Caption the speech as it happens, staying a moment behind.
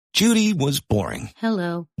Judy was boring.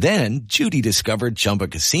 Hello. Then Judy discovered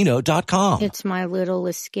ChumbaCasino.com. It's my little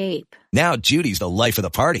escape. Now Judy's the life of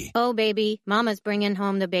the party. Oh, baby, mama's bringing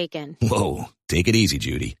home the bacon. Whoa, take it easy,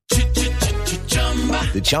 Judy.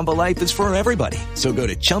 The Chumba life is for everybody. So go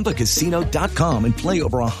to ChumbaCasino.com and play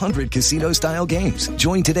over 100 casino-style games.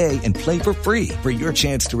 Join today and play for free for your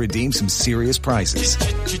chance to redeem some serious prizes.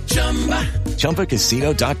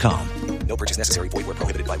 ChumbaCasino.com. No purchase necessary. Void where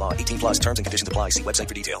prohibited by law. 18 plus terms and conditions apply. See website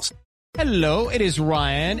for details. Hello, it is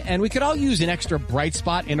Ryan, and we could all use an extra bright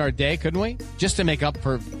spot in our day, couldn't we? Just to make up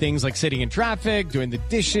for things like sitting in traffic, doing the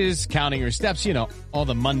dishes, counting your steps, you know, all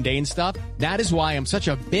the mundane stuff. That is why I'm such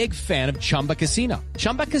a big fan of Chumba Casino.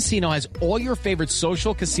 Chumba Casino has all your favorite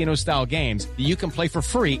social casino-style games that you can play for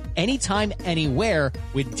free anytime, anywhere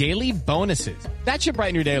with daily bonuses. That should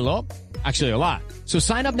brighten your day a little. Actually, a lot. So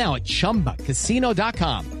sign up now at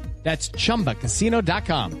ChumbaCasino.com. That's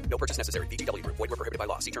ChumbaCasino.com. No purchase necessary. VGW Group. Void where prohibited by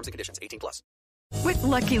law. See terms and conditions. 18 plus. With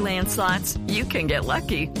Lucky Land Slots, you can get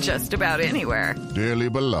lucky just about anywhere. Dearly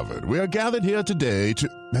beloved, we are gathered here today to...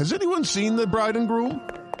 Has anyone seen the bride and groom?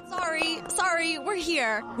 Sorry, we're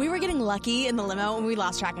here. We were getting lucky in the limo and we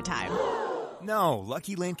lost track of time. No,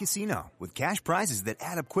 Lucky Land Casino, with cash prizes that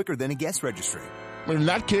add up quicker than a guest registry. In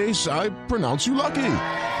that case, I pronounce you lucky.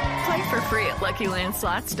 Play for free at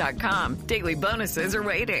LuckyLandSlots.com. Daily bonuses are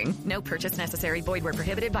waiting. No purchase necessary. Void where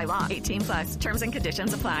prohibited by law. 18 plus. Terms and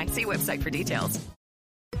conditions apply. See website for details.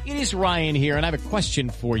 It is Ryan here, and I have a question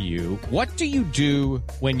for you. What do you do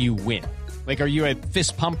when you win? Like, are you a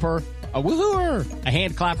fist pumper, a woohooer, a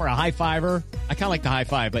hand clapper, a high fiver? I kind of like the high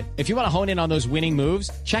five, but if you want to hone in on those winning moves,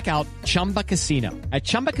 check out Chumba Casino. At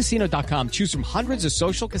ChumbaCasino.com, choose from hundreds of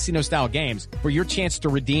social casino-style games for your chance to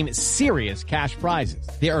redeem serious cash prizes.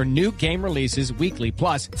 There are new game releases weekly,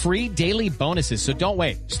 plus free daily bonuses, so don't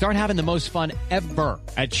wait. Start having the most fun ever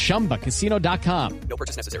at ChumbaCasino.com. No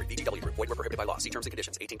purchase necessary. VGW Group. Void where prohibited by law. See terms and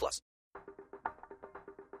conditions. 18 plus.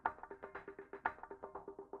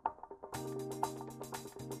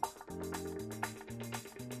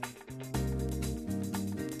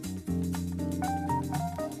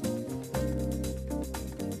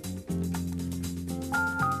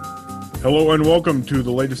 Hello and welcome to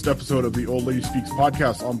the latest episode of the Old Lady Speaks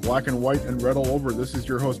podcast on Black and White and Red All Over. This is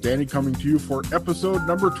your host, Danny, coming to you for episode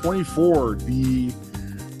number 24, the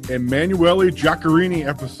Emanuele Giaccherini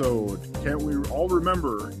episode. Can't we all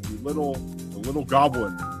remember the little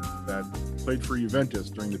goblin that played for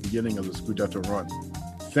Juventus during the beginning of the Scudetto run?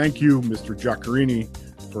 Thank you, Mr. Giaccherini,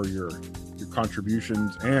 for your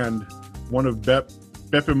contributions and one of Beppe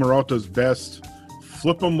Marotta's best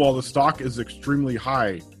flip 'em while the stock is extremely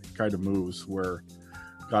high kind of moves, where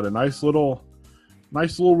got a nice little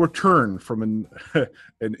return from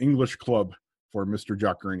an English club for Mr.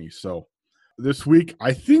 Giaccherini. So this week,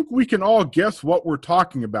 I think we can all guess what we're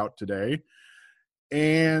talking about today.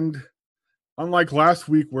 And unlike last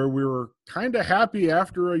week where we were kind of happy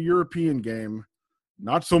after a European game,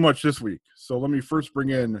 not so much this week. So let me first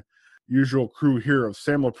bring in usual crew here of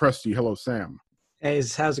Sam Lopresti. Hello, Sam. Hey,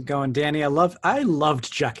 how's it going, Danny? I loved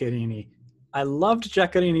Giaccherini. I loved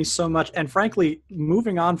Giaccherini so much, and frankly,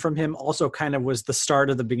 moving on from him also kind of was the start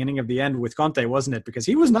of the beginning of the end with Conte, wasn't it? Because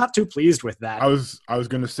he was not too pleased with that. I was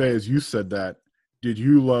going to say, as you said that, did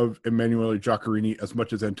you love Emanuele Giaccherini as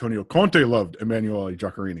much as Antonio Conte loved Emanuele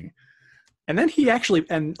Giaccherini? And then he actually,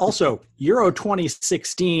 and also Euro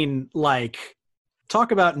 2016, like,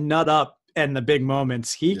 talk about nut up and the big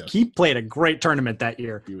moments. He played a great tournament that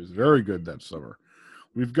year. He was very good that summer.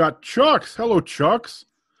 We've got Chucks. Hello, Chucks.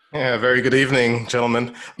 Yeah, very good evening,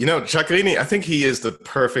 gentlemen. You know, Giaccherini, I think he is the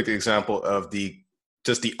perfect example of the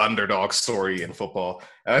underdog story in football.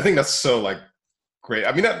 And I think that's so, great.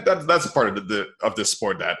 I mean, that's a part of this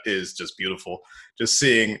sport that is just beautiful. Just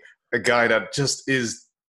seeing a guy that just is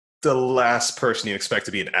the last person you expect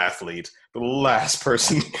to be an athlete, the last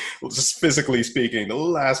person, just physically speaking, the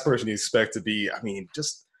last person you expect to be, I mean,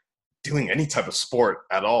 just doing any type of sport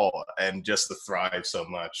at all and just to thrive so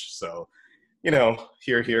much. So, you know,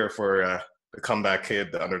 here for the comeback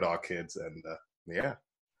kid, the underdog kids, and a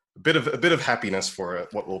bit of happiness for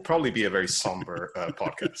what will probably be a very somber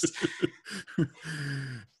podcast.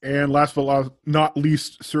 And last but not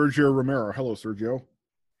least, Sergio Romero. Hello, Sergio.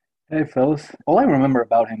 Hey, fellas. All I remember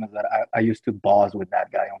about him is that I used to boss with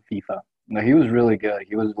that guy on FIFA. You know, he was really good.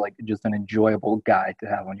 He was like just an enjoyable guy to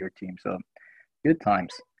have on your team. So good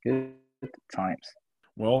times. Good times.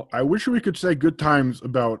 Well, I wish we could say good times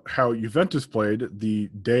about how Juventus played the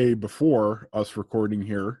day before us recording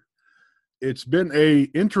here. It's been a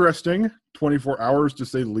interesting 24 hours, to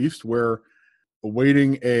say the least, where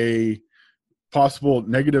awaiting a possible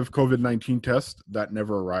negative COVID-19 test that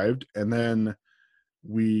never arrived, and then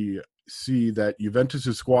We see that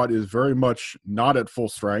Juventus' squad is very much not at full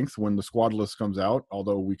strength when the squad list comes out,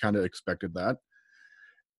 although we kind of expected that.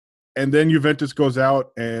 And then Juventus goes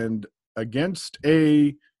out and against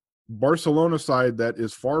a Barcelona side that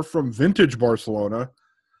is far from vintage Barcelona,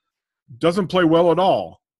 doesn't play well at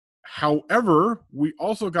all. However, we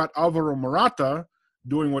also got Alvaro Morata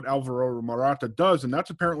doing what Alvaro Morata does, and that's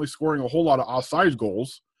apparently scoring a whole lot of offside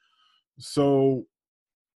goals. So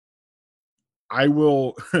I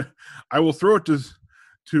will throw it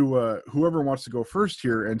to whoever wants to go first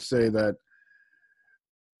here and say that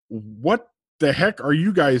what the heck are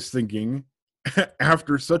you guys thinking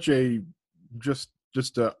after such a just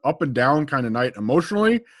a up and down kind of night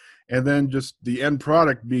emotionally, and then just the end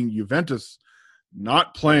product being Juventus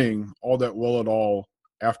not playing all that well at all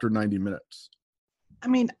after 90 minutes? I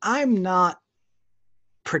mean, I'm not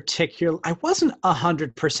I wasn't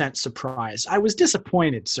 100% surprised. I was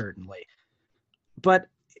disappointed, certainly. But,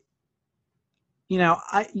 you know,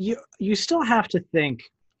 you still have to think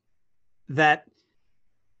that,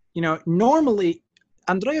 you know, normally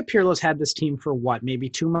Andrea Pirlo's had this team for what, maybe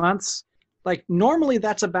 2 months? Like, normally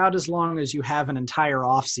that's about as long as you have an entire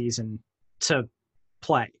off season to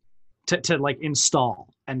play, to like install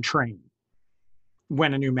and train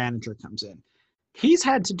when a new manager comes in. He's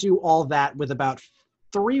had to do all that with about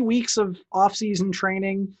 3 weeks of off-season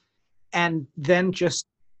training and then just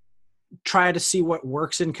try to see what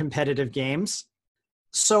works in competitive games.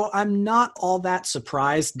 So I'm not all that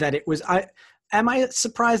surprised that it was am I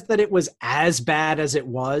surprised that it was as bad as it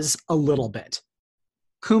was? A little bit.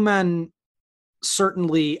 Koeman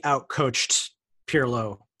certainly outcoached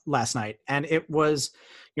Pirlo last night, and it was,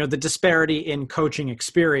 you know, the disparity in coaching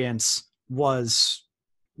experience was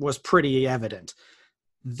pretty evident.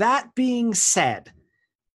 That being said,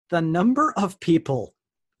 the number of people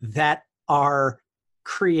that are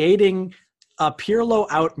creating a Pirlo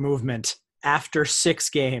out movement after 6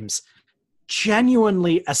 games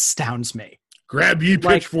genuinely astounds me. Grab ye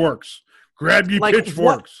pitchforks. Grab ye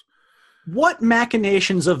pitchforks. What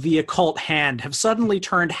machinations of the occult hand have suddenly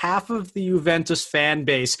turned half of the Juventus fan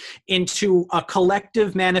base into a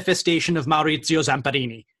collective manifestation of Maurizio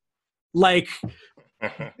Zamparini? Like,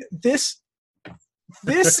 this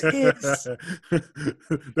is...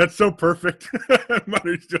 That's so perfect.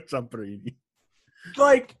 Maurizio Zamparini.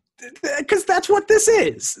 Like, because that's what this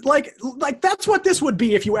is. Like that's what this would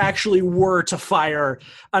be if you actually were to fire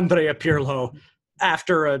Andrea Pirlo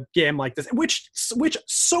after a game like this, which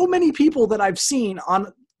so many people that I've seen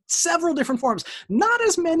on several different forums, not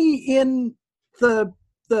as many in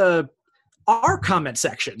our comment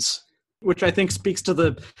sections, which I think speaks to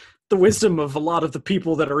the wisdom of a lot of the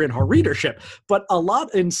people that are in our readership, but a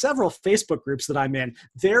lot in several Facebook groups that I'm in,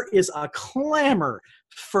 there is a clamor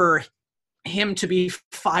for him to be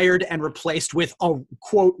fired and replaced with a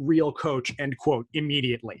quote real coach, end quote,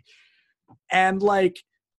 immediately. And like,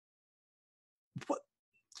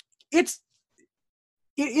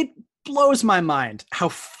 it blows my mind how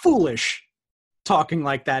foolish talking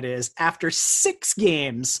like that is after 6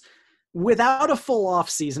 games without a full off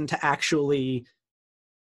season to actually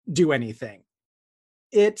do anything.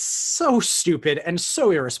 It's so stupid and so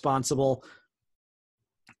irresponsible.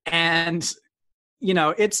 And, you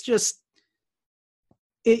know, it's just,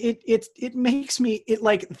 it makes me, it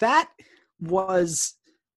like, that was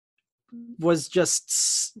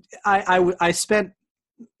just, I spent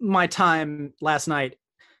my time last night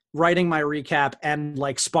writing my recap and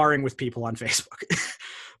like sparring with people on Facebook.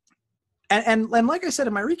 and like I said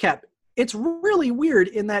in my recap, it's really weird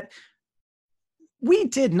in that we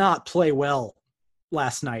did not play well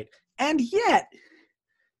last night. And yet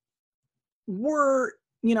we're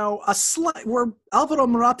Alvaro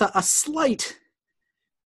Morata a slight,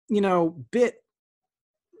 bit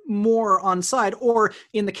more onside, or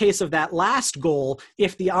in the case of that last goal,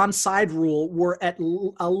 if the onside rule were at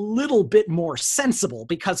a little bit more sensible,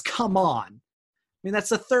 because come on. I mean,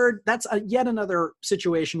 that's yet another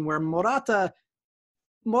situation where Morata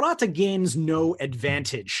gains no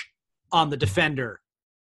advantage on the defender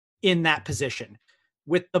in that position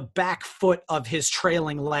with the back foot of his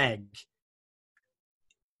trailing leg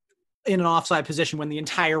in an offside position when the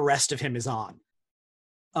entire rest of him is on.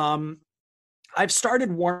 I've started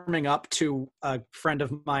warming up to a friend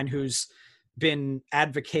of mine who's been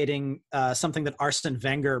advocating something that Arsene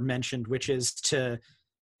Wenger mentioned, which is to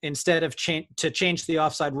change the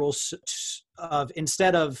offside rules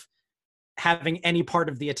instead of having any part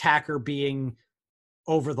of the attacker being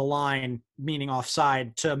over the line, meaning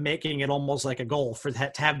offside, to making it almost like a goal for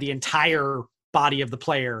that, to have the entire body of the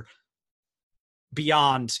player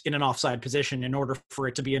beyond in an offside position in order for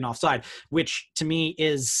it to be an offside, which to me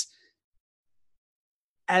is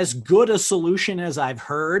as good a solution as I've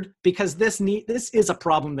heard, because this is a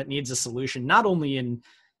problem that needs a solution, not only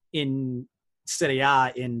in Serie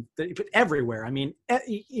A, but everywhere. I mean,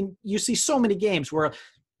 you see so many games where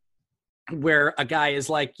a guy is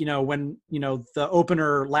like, when, the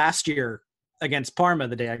opener last year against Parma,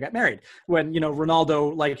 the day I got married, when,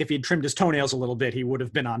 Ronaldo, like if he'd trimmed his toenails a little bit, he would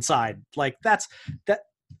have been onside. Like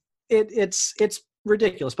it's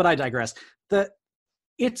ridiculous, but I digress.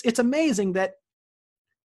 It's amazing that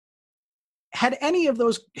had any of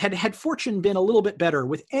those, had fortune been a little bit better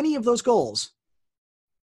with any of those goals,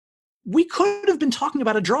 we could have been talking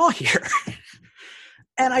about a draw here.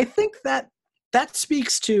 And I think that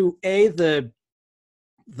speaks to the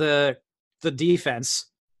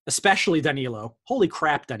defense, especially Danilo. Holy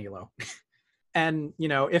crap, Danilo. And,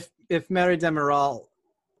 if Merih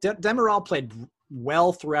Demiral played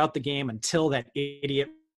well throughout the game until that idiot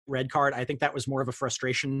red card, I think that was more of a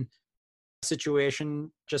frustration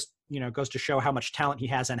situation. Just, goes to show how much talent he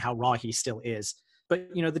has and how raw he still is. But,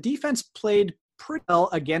 the defense played pretty well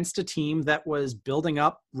against a team that was building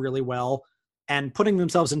up really well and putting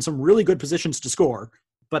themselves in some really good positions to score.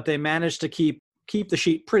 But they managed to keep the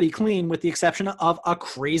sheet pretty clean, with the exception of a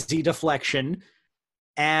crazy deflection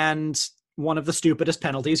and one of the stupidest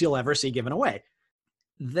penalties you'll ever see given away.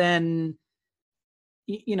 Then,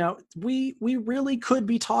 we really could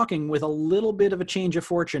be talking with a little bit of a change of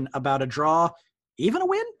fortune about a draw, even a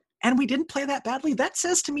win, and we didn't play that badly. That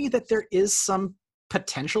says to me that there is some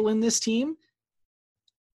potential in this team.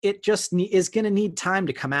 It just is going to need time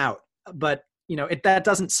to come out. But, that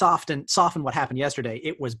doesn't soften what happened yesterday.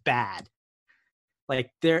 It was bad.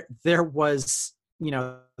 Like there was,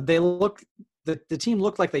 the team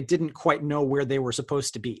looked like they didn't quite know where they were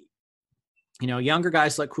supposed to be. Younger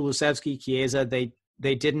guys like Kulusevski, Chiesa, they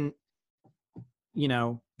didn't,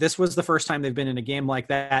 this was the first time they've been in a game like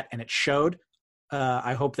that, and it showed.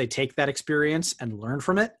 I hope they take that experience and learn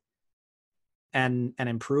from it and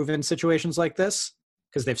improve in situations like this,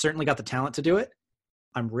 because they've certainly got the talent to do it.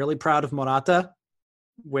 I'm really proud of Morata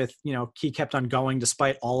with, he kept on going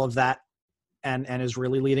despite all of that and is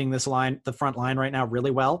really leading this line, the front line right now,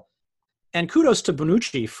 really well. And kudos to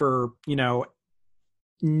Bonucci for,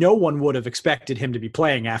 no one would have expected him to be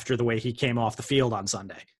playing after the way he came off the field on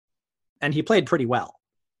Sunday. And he played pretty well.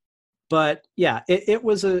 But yeah, it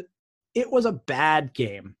was a bad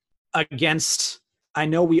game against, I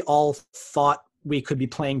know we all thought we could be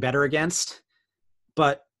playing better against,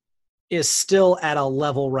 but is still at a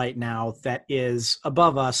level right now that is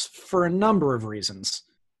above us for a number of reasons.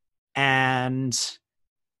 And,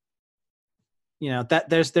 that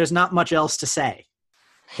there's not much else to say.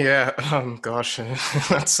 Yeah, gosh,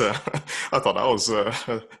 that's I thought that was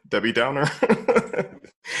Debbie Downer.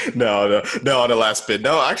 No, on the last bit.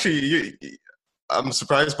 No, actually, I'm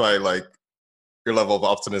surprised by your level of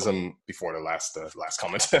optimism before the last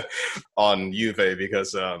comment on Juve,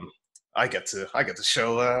 because I get to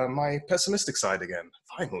show my pessimistic side again.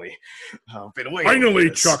 Finally, been away. Finally,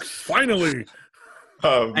 Chuck. Finally.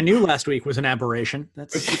 I knew last week was an aberration.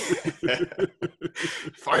 That's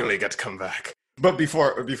finally get to come back. But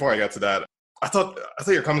before I got to that, I thought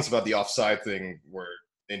your comments about the offside thing were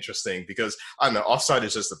interesting, because I don't know, offside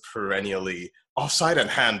is just offside and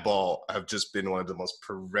handball have just been one of the most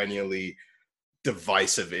perennially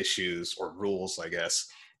divisive issues or rules, I guess,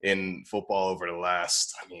 in football over the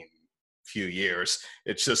last, few years.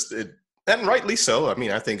 It's just, and rightly so.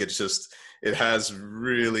 I think it has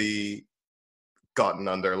really gotten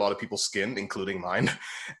under a lot of people's skin, including mine.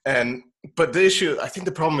 But the issue, I think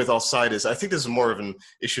the problem with offside is, I think this is more of an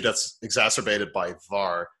issue that's exacerbated by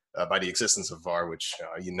VAR, by the existence of VAR, which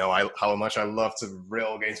how much I love to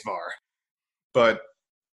rail against VAR. But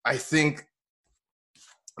I think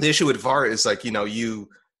the issue with VAR is you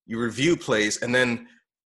review plays, and then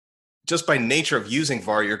just by nature of using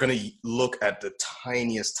VAR, you're going to look at the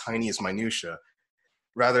tiniest minutia,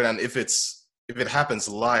 rather than if it happens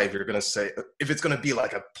live, you're going to say, if it's going to be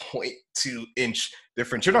like a 0.2 inch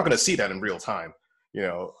difference, you're not going to see that in real time,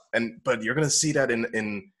 but you're going to see that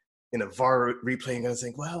in a VAR replay, and going to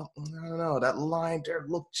think, well, I don't know, that line there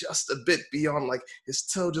looked just a bit beyond, his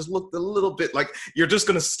toe just looked a little bit, you're just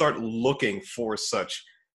going to start looking for such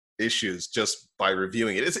issues just by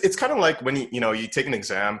reviewing it. It's kind of like when you take an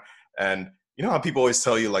exam, and how people always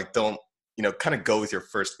tell you, don't, kind of go with your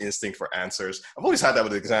first instinct for answers. I've always had that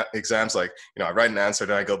with exams. I write an answer,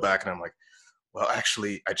 then I go back and I'm like, well,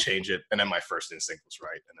 actually, I change it, and then my first instinct was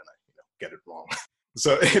right, and then I get it wrong.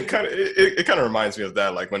 So it kind of reminds me of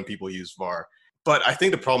that, when people use VAR. But I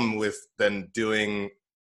think the problem with then doing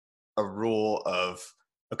a rule of,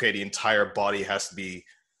 okay, the entire body has to be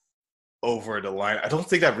over the line, I don't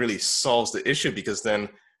think that really solves the issue, because then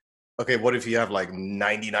okay, what if you have like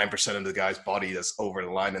 99% of the guy's body that's over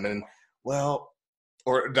the line, and then, well,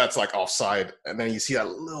 or that's like offside, and then you see that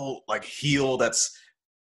little like heel that's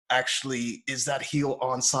actually, is that heel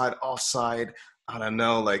onside, offside? I don't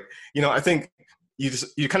know. Like, I think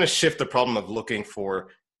you kind of shift the problem of looking for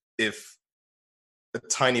if a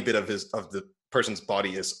tiny bit of the person's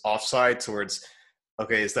body is offside towards,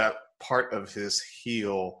 okay, is that part of his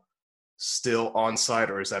heel still onside,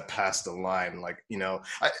 or is that past the line? Like,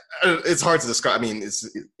 it's hard to describe. I mean, it's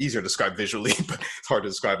easier to describe visually, but it's hard to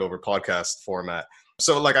describe over podcast format.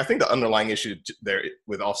 So, like, I think the underlying issue there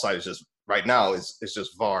with offside is just right now is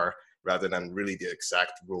just VAR rather than really the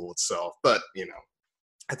exact rule itself. But,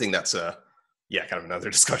 I think that's kind of another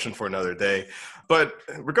discussion for another day. But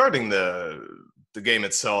regarding the game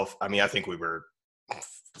itself, I mean, I think we were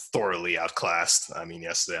thoroughly outclassed. I mean,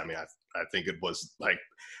 yesterday, I think it was like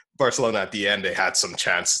Barcelona at the end, they had some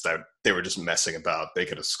chances that they were just messing about. They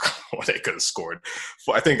could have scored.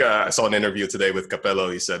 I think I saw an interview today with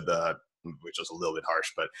Capello. He said that, which was a little bit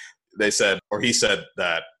harsh, but he said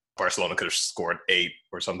that Barcelona could have scored 8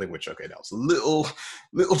 or something, which, okay, that was a little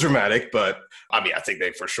dramatic, but I mean, I think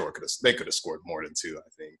they for sure could have scored more than 2. I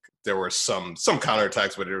think there were some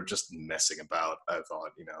counterattacks, but they were just messing about, I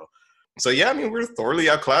thought, So, yeah, I mean, we were thoroughly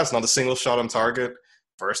outclassed, not a single shot on target.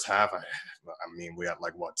 First half, I mean, we had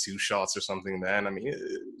like, 2 shots or something then. I mean, it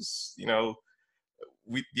was,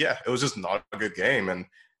 it was just not a good game.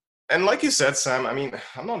 And like you said, Sam, I mean,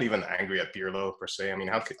 I'm not even angry at Pirlo per se. I mean,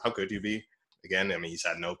 how could you be? Again, I mean, he's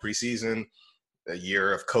had no preseason, a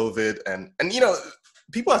year of COVID. And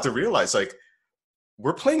people have to realize, like,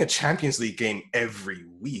 we're playing a Champions League game every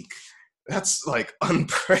week. That's, like,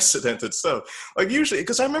 unprecedented stuff. Like, usually,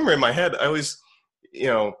 because I remember in my head, I always,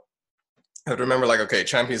 I would remember, like, okay,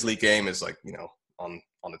 Champions League game is, like, on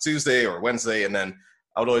a Tuesday or Wednesday. And then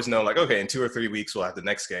I would always know, like, okay, in 2 or 3 weeks, we'll have the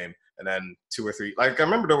next game. And then 2 or 3, like, I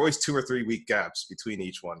remember there were always 2 or 3 week gaps between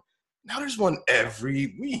each one. Now there's one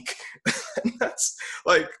every week. And that's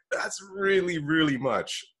really, really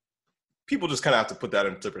much. People just kind of have to put that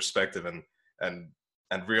into perspective and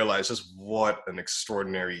realize just what an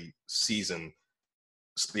extraordinary season,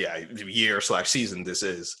 year/season this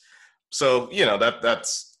is. So,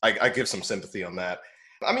 that's, I give some sympathy on that.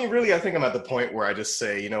 I mean, really, I think I'm at the point where I just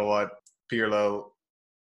say, you know what, Pirlo,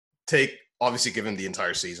 obviously give him the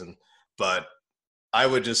entire season, but I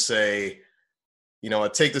would just say,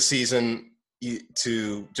 take the season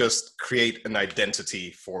to just create an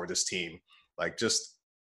identity for this team. Like,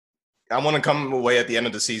 I want to come away at the end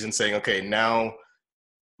of the season saying, okay, now,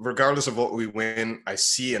 regardless of what we win, I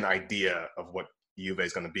see an idea of what Juve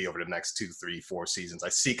is going to be over the next 2, 3, 4 seasons. I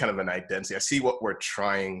see kind of an identity. I see what we're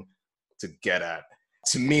trying to get at.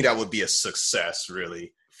 To me, that would be a success,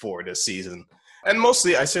 really, for this season. And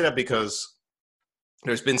mostly, I say that because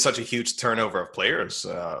there's been such a huge turnover of players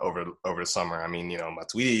over the summer. I mean,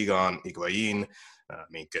 Matuidi gone, Higuain. I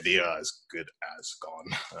mean, Khedira is good as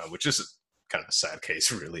gone, which is kind of a sad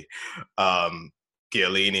case, really.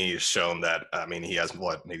 Chiellini has shown that, I mean, he has,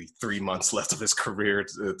 maybe 3 months left of his career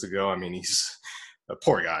to go. I mean, he's a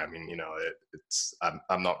poor guy. I mean,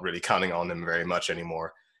 I'm not really counting on him very much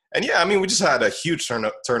anymore. And, yeah, I mean, we just had a huge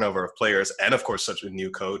turnover of players and, of course, such a new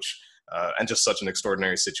coach and just such an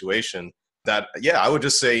extraordinary situation. That, yeah, I would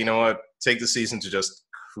just say, you know what, take the season to just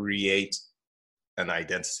create an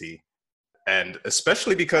identity. And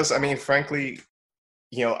especially because, I mean, frankly,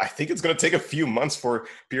 I think it's going to take a few months for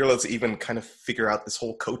Pirlo to even kind of figure out this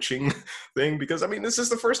whole coaching thing. Because, I mean, this is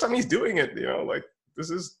the first time he's doing it, like, this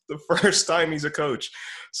is the first time he's a coach.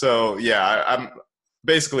 So, yeah, I'm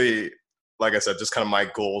basically, like I said, just kind of my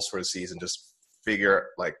goals for the season, just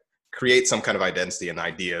create some kind of identity and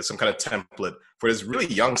idea, some kind of template for this really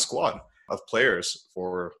young squad of players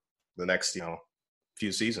for the next,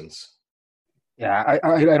 few seasons. Yeah,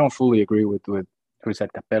 I don't fully agree with who said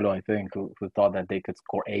Capello, I think, who thought that they could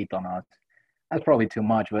score 8 on us. That's probably too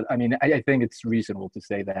much, but I mean, I think it's reasonable to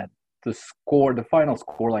say that the final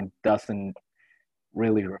scoreline doesn't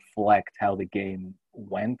really reflect how the game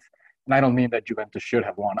went. And I don't mean that Juventus should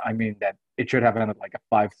have won. I mean that it should have ended like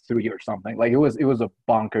a 5-3 or something. Like, it was a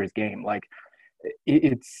bonkers game. Like,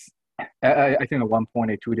 I think at one point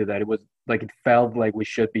I tweeted that it was like, it felt like we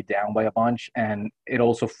should be down by a bunch, and it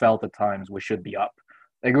also felt at times we should be up.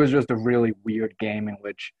 Like, it was just a really weird game in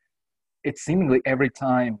which it seemingly every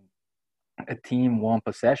time a team won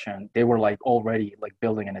possession, they were like already like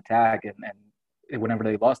building an attack, and whenever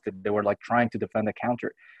they lost it, they were like trying to defend a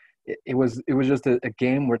counter. It was just a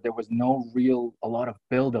game where there was a lot of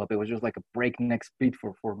build up. It was just like a breakneck speed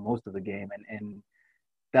for most of the game, and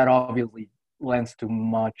that obviously lends to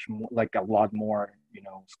much more, like a lot more,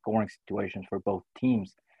 scoring situations for both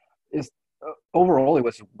teams. It's overall it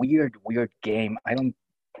was a weird game.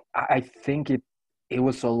 I think it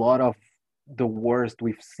was a lot of the worst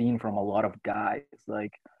we've seen from a lot of guys.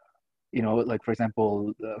 Like, like for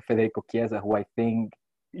example, Federico Chiesa, who I think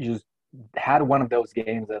just had one of those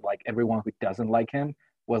games that like everyone who doesn't like him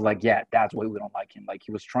was like, yeah, that's why we don't like him. Like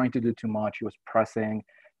he was trying to do too much. He was pressing.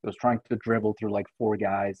 He was trying to dribble through like 4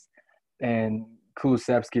 guys. And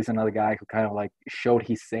Kulusevski is another guy who kind of like showed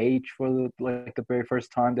his age for the very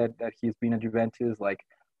first time that he's been at Juventus. Like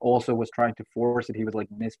also was trying to force it. He was like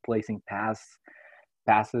misplacing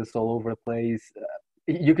passes all over the place.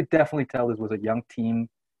 You could definitely tell this was a young team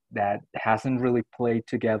that hasn't really played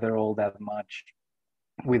together all that much,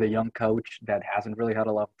 with a young coach that hasn't really had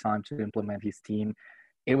a lot of time to implement his team.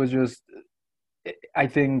 It was just, I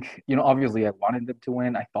think, obviously I wanted them to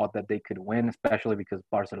win. I thought that they could win, especially because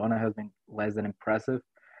Barcelona has been less than impressive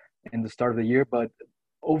in the start of the year. But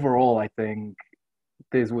overall, I think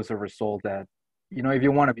this was a result that, if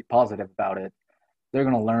you want to be positive about it, they're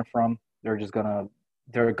going to learn from. They're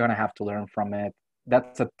going to have to learn from it.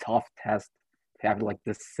 That's a tough test to have like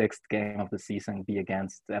the 6th game of the season be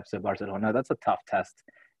against FC Barcelona. That's a tough test,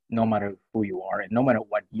 no matter who you are and no matter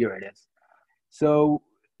what year it is. So,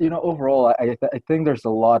 overall, I think there's a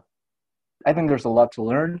lot. I think there's a lot to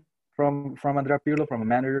learn from Andrea Pirlo from a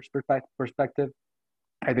manager's perspective.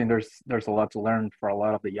 I think there's a lot to learn for a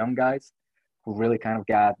lot of the young guys who really kind of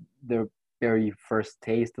got their very first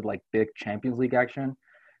taste of like big Champions League action.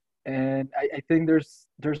 And I think there's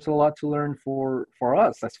a lot to learn for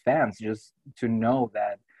us as fans, just to know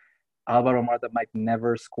that Alvaro Morata might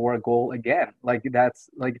never score a goal again. Like that's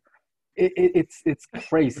like it's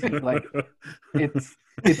crazy. Like it's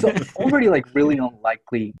already like really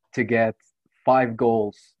unlikely to get 5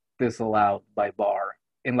 goals disallowed by VAR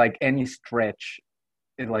in like any stretch.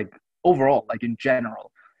 In like overall, like in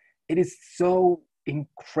general, it is so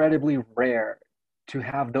incredibly rare to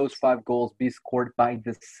have those 5 goals be scored by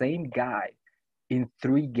the same guy in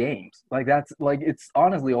 3 games. Like that's like, it's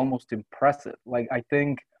honestly almost impressive. Like I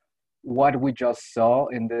think what we just saw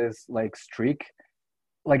in this like streak,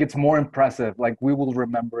 like it's more impressive. Like we will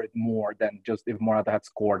remember it more than just if Morata had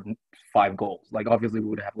scored 5 goals. Like obviously we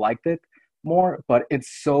would have liked it more, but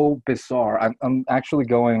it's so bizarre. I'm actually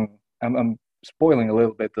I'm spoiling a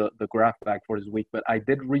little bit the graph back for this week, but I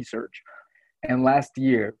did research, and last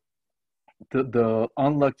year the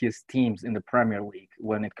unluckiest teams in the Premier League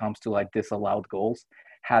when it comes to like disallowed goals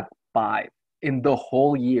had 5 in the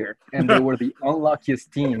whole year, and they were the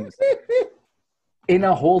unluckiest teams in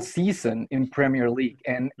a whole season in Premier League,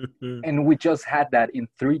 and we just had that in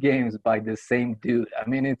 3 games by the same dude. I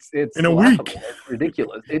mean, it's in a week. It's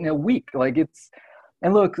ridiculous in a week. Like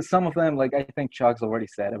and look, some of them, like I think Chuck's already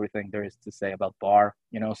said everything there is to say about VAR.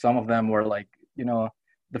 Some of them were like,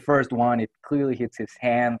 the first one, it clearly hits his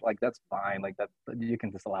hand. Like, that's fine. Like, that you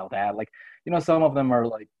can disallow that. Like, some of them are,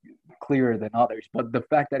 like, clearer than others. But the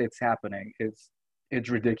fact that it's happening it's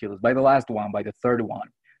ridiculous. By the last one, by the third one,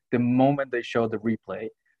 the moment they showed the replay,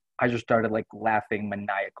 I just started, like, laughing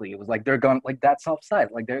maniacally. It was like, they're going, like, that's offside.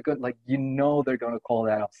 Like, they're good. Like, they're going to call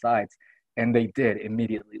that offsides. And they did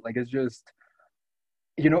immediately. Like, it's just,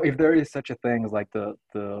 if there is such a thing as, like,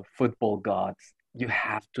 the football gods, you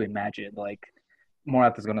have to imagine, like,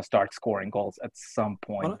 Morata's going to start scoring goals at some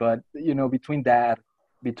point. But, between the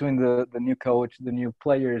new coach, the new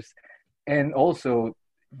players, and also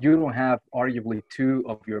you don't have arguably 2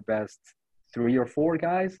 of your best 3 or 4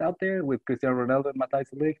 guys out there with Cristiano Ronaldo and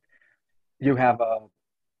Matthijs de Ligt.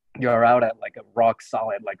 You're out at like a rock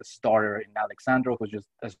solid, like a starter in Alexandro, who's just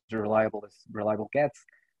as reliable gets.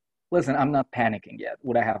 Listen, I'm not panicking yet.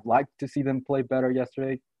 Would I have liked to see them play better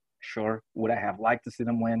yesterday? Sure. Would I have liked to see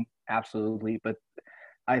them win? Absolutely. But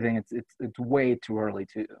I think it's way too early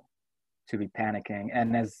to be panicking.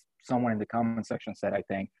 And as someone in the comment section said, I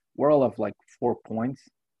think we're all of like 4 points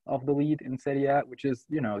of the lead in Serie A, which is,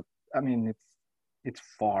 it's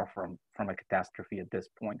far from a catastrophe at this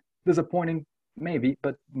point. Disappointing, maybe,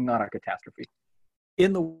 but not a catastrophe.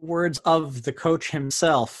 In the words of the coach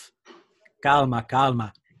himself, calma,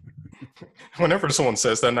 calma. Whenever someone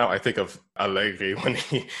says that now, I think of Allegri when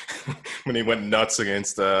he went nuts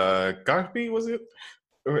against Garbi, was it?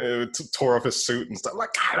 Tore off his suit and stuff. Like,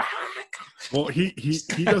 well, he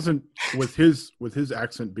doesn't, with his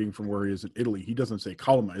accent being from where he is in Italy, he doesn't say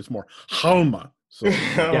calma. It's more halma. So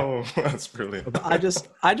that's brilliant. I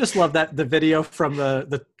just love that the video from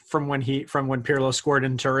from when Pirlo scored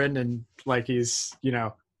in Turin, and like he's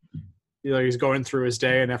he's going through his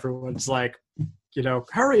day and everyone's like,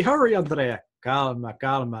 hurry, Andrea, calma,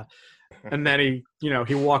 calma. And then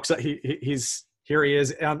he walks up, he's here he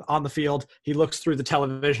is on the field. He looks through the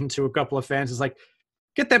television to a couple of fans. He's like,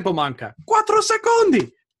 Que tempo manca? 4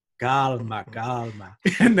 secondi. Calma, calma.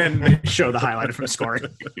 And then they show the highlight of him scoring.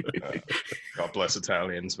 God bless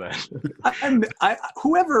Italians, man.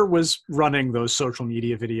 Whoever was running those social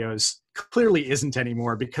media videos clearly isn't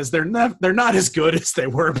anymore because they're not as good as they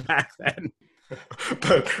were back then.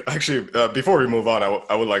 But actually, before we move on,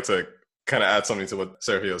 I would like to kind of add something to what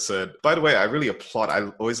Sergio said. By the way, I really applaud. I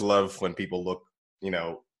always love when people look,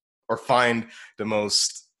 or find the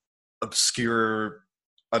most obscure,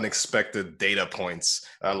 unexpected data points,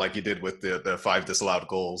 like you did with the 5 disallowed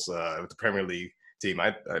goals with the Premier League team.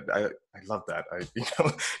 I love that.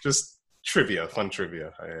 Just trivia, fun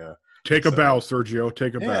trivia. Take a bow, Sergio.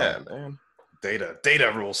 Take a bow. Yeah, man.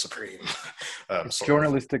 Data rules supreme.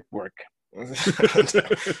 Journalistic work.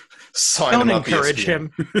 Don't encourage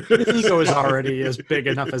him. His ego is already as big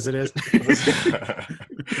enough as it is.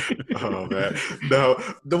 Oh man, no.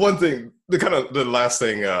 The one thing, the last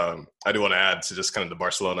thing I do want to add to just kind of the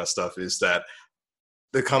Barcelona stuff is that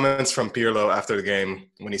the comments from Pirlo after the game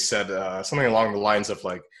when he said something along the lines of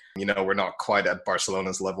like, we're not quite at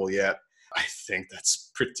Barcelona's level yet. I think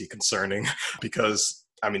that's pretty concerning because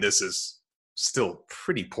this is still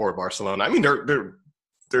pretty poor Barcelona.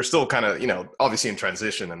 They're still kind of, obviously in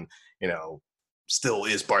transition and, still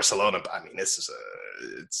is Barcelona. But it's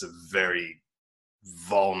a very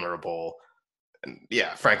vulnerable and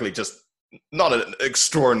frankly, just not an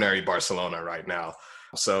extraordinary Barcelona right now.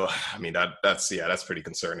 So, that's pretty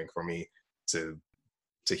concerning for me to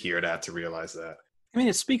hear that, to realize that.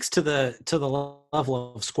 It speaks to the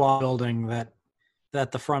level of squad building that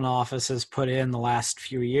the front office has put in the last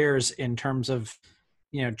few years in terms of,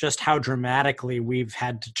 just how dramatically we've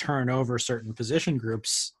had to turn over certain position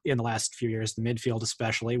groups in the last few years, the midfield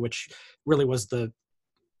especially, which really was the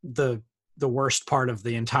worst part of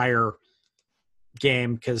the entire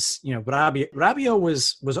game because, Rabiot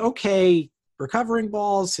was okay recovering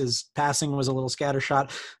balls. His passing was a little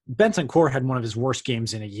scattershot. Bentancur had one of his worst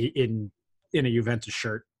games in a Juventus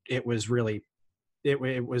shirt. It was really,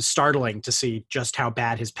 it was startling to see just how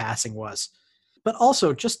bad his passing was. But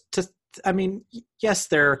also yes,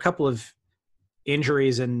 there are a couple of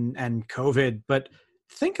injuries and COVID, but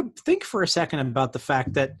think for a second about the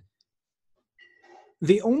fact that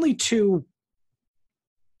the only 2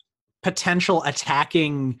 potential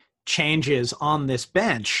attacking changes on this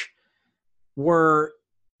bench were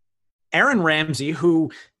Aaron Ramsey,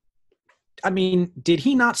 who, did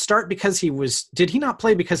he not start did he not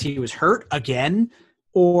play because he was hurt again?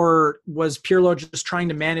 Or was Pirlo just trying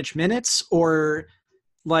to manage minutes? Or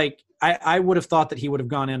I would have thought that he would have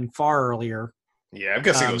gone in far earlier. Yeah, I'm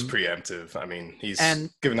guessing it was preemptive. He's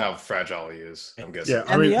given how fragile he is. I'm guessing.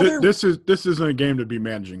 Yeah, this isn't a game to be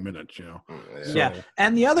managing minutes, Yeah,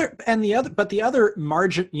 and the other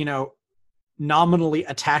margin, nominally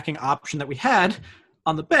attacking option that we had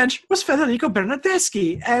on the bench was Federico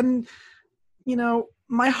Bernardeschi, and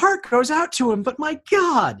my heart goes out to him, but my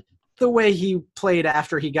God, the way he played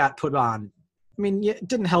after he got put on. It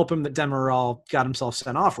didn't help him that Demiral got himself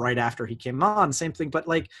sent off right after he came on. Same thing, but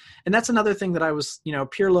and that's another thing that I was,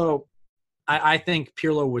 Pirlo. I think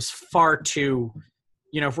Pirlo was far too,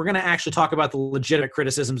 if we're going to actually talk about the legitimate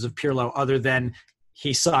criticisms of Pirlo, other than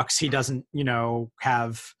he sucks, he doesn't,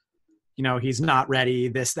 have, he's not ready,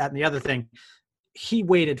 this, that, and the other thing. He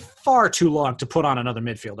waited far too long to put on another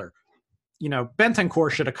midfielder. Bentancur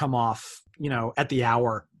should have come off, at the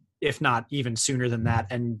hour, if not even sooner than that,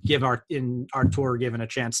 and give Artur given a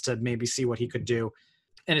chance to maybe see what he could do.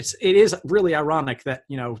 And it is really ironic that,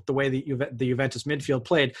 the way the Juventus midfield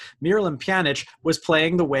played, Miralem Pjanic was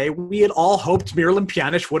playing the way we had all hoped Miralem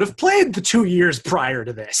Pjanic would have played the 2 years prior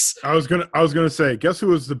to this. I was gonna say, guess who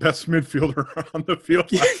was the best midfielder on the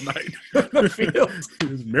field last night? It was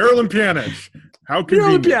Miralem Pjanic. How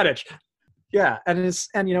convenient. Miralem Pjanic. Yeah, and this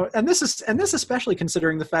especially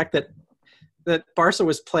considering the fact that Barca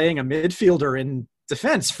was playing a midfielder in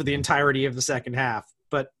defense for the entirety of the second half.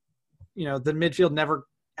 But, the midfield never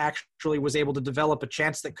actually was able to develop a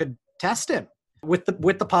chance that could test him, with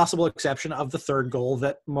the possible exception of the third goal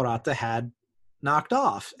that Morata had knocked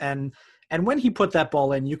off. And when he put that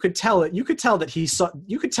ball in, you could tell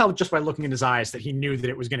just by looking in his eyes that he knew that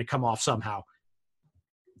it was going to come off somehow.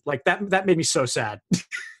 That made me so sad.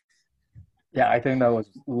 Yeah, I think that was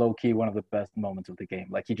low-key one of the best moments of the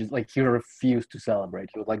game. He refused to celebrate.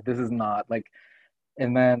 He was like, this is not,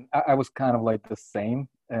 and then I was kind of the same,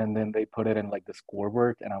 and then they put it in, the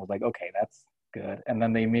scoreboard, and I was like, okay, that's good. And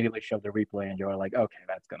then they immediately shoved the replay, and you were like, okay,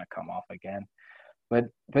 that's going to come off again. But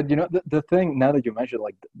the thing, now that you mentioned,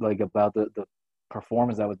 about the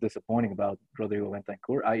performance that was disappointing about Rodrigo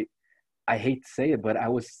Bentancur, I hate to say it, but I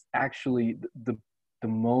was actually, the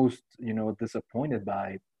most, disappointed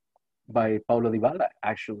by Paulo Dybala,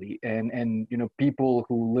 actually. And people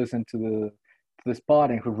who listen to the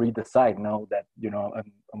spot and who read the site know that,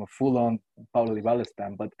 I'm a full-on Paulo Dybala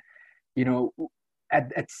fan. But,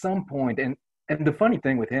 at some point, and the funny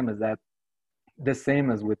thing with him is that the same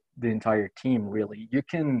as with the entire team, really, you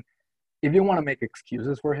can, if you want to make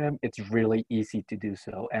excuses for him, it's really easy to do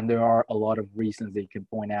so. And there are a lot of reasons that you can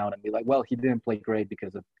point out and be like, well, he didn't play great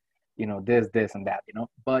because of, this and that,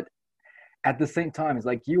 But at the same time, it's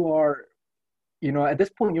like you are, at this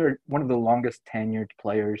point, you're one of the longest tenured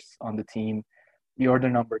players on the team. You're the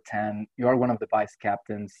number 10. You're one of the vice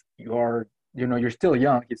captains. You're still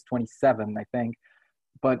young. He's 27, I think.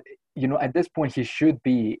 But, at this point, he should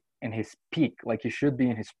be in his peak. Like, he should be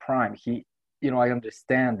in his prime. I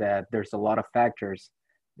understand that there's a lot of factors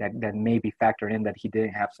that maybe factor in that he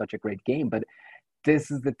didn't have such a great game. But this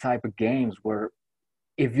is the type of games where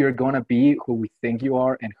if you're going to be who we think you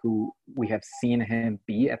are and who we have seen him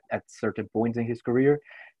be at certain points in his career,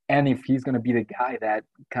 and if he's going to be the guy that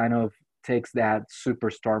kind of takes that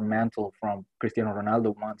superstar mantle from Cristiano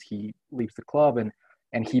Ronaldo once he leaves the club and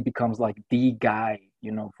he becomes like the guy,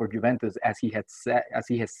 for Juventus, as he has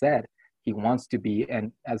said he wants to be,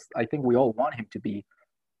 and as I think we all want him to be,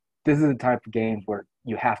 this is the type of games where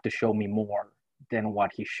you have to show me more than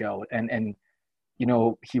what he showed. And he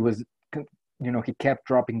was, he kept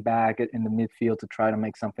dropping back in the midfield to try to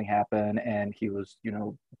make something happen, and he was,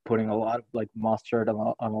 putting a lot of like mustard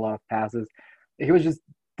on a lot of passes. He was just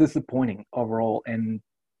disappointing overall. And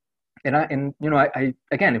I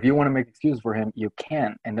again, if you want to make excuses for him, you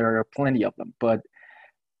can, and there are plenty of them. But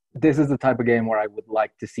this is the type of game where I would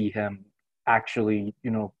like to see him actually,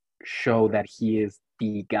 show that he is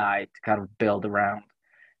the guy to kind of build around.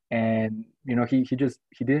 And, he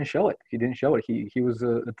didn't show it. He was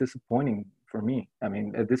a disappointing for me. I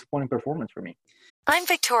mean, a disappointing performance for me. I'm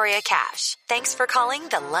Victoria Cash. Thanks for calling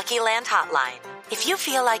the Lucky Land Hotline. If you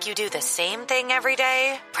feel like you do the same thing every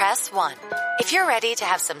day, press 1. If you're ready to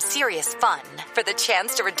have some serious fun for the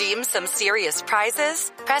chance to redeem some serious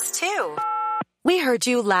prizes, press 2. We heard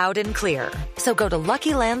you loud and clear. So go to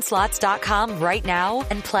LuckyLandSlots.com right now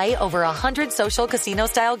and play over 100 social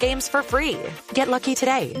casino-style games for free. Get lucky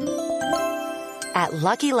today at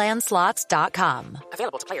LuckyLandSlots.com.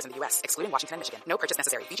 Available to players in the U.S., excluding Washington and Michigan. No purchase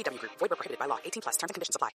necessary. VGW Group. Void where prohibited by law. 18+. Terms and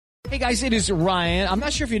conditions apply. Hey guys, it is Ryan. I'm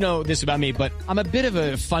not sure if you know this about me, but I'm a bit of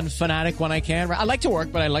a fun fanatic when I can. I like to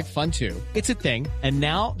work, but I like fun too. It's a thing. And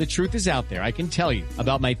now the truth is out there. I can tell you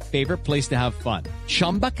about my favorite place to have fun.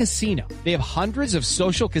 Chumba Casino. They have hundreds of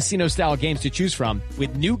social casino style games to choose from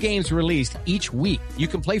with new games released each week. You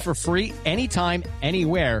can play for free anytime,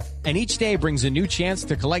 anywhere. And each day brings a new chance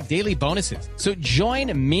to collect daily bonuses. So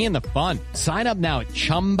join me in the fun. Sign up now at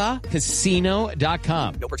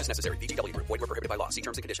ChumbaCasino.com. No purchase necessary. VGW Group. Void where prohibited by law. See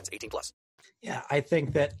terms and conditions. 18+. Yeah, I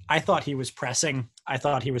think that I thought he was pressing. I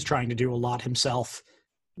thought he was trying to do a lot himself,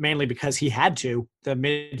 mainly because he had to. The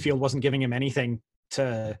midfield wasn't giving him anything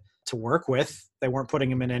to work with. They weren't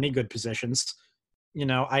putting him in any good positions.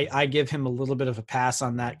 I give him a little bit of a pass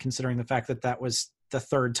on that, considering the fact that was the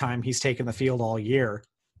third time he's taken the field all year.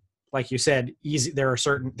 Like you said, easy. There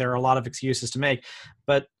are a lot of excuses to make,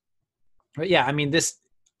 but yeah, I mean, this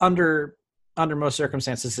under most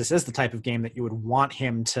circumstances, this is the type of game that you would want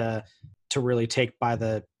him to really take by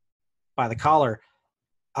the collar.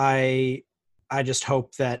 I just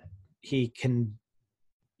hope that he can,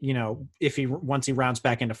 once he rounds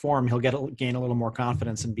back into form, he'll gain a little more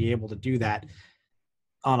confidence and be able to do that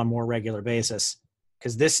on a more regular basis.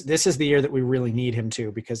 Because this is the year that we really need him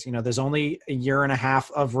to, because, there's only a year and a half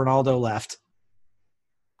of Ronaldo left.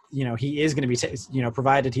 He is going to be,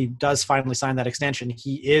 provided he does finally sign that extension,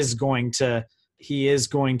 he is going to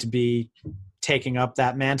be taking up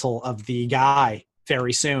that mantle of the guy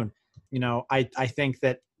very soon. I think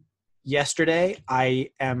that yesterday I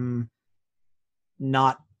am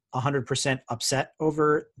not 100% upset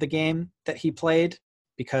over the game that he played,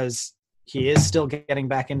 because he is still getting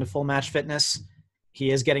back into full match fitness.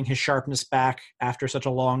 He is getting his sharpness back after such a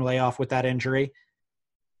long layoff with that injury.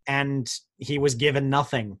 And he was given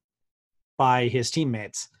nothing by his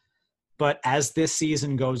teammates. But as this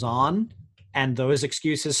season goes on and those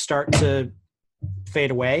excuses start to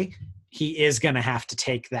fade away, he is going to have to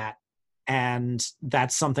take that. And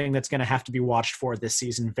that's something that's going to have to be watched for this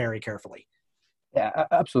season very carefully. Yeah,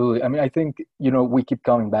 absolutely. I mean, I think, we keep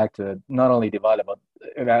coming back to not only Dybala, but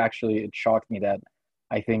it shocked me that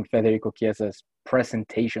I think Federico Chiesa's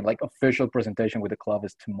presentation, like official presentation with the club,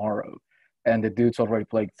 is tomorrow. And the dude's already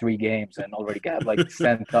played 3 games and already got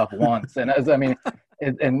sent off once. And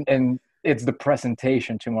and it's the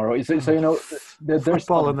presentation tomorrow. So there's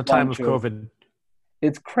football in the time of COVID.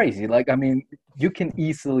 it's crazy. Like, I mean, you can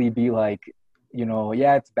easily be like,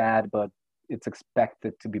 yeah, it's bad, but it's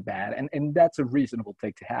expected to be bad. And that's a reasonable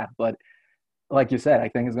take to have. But like you said, I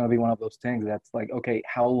think it's going to be one of those things that's like, okay,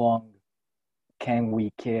 how long can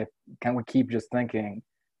we keep just thinking,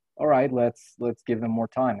 all right, let's give them more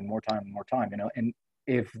time and more time and more time, And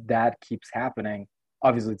if that keeps happening,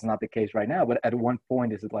 obviously it's not the case right now, but at one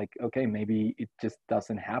point is it like, okay, maybe it just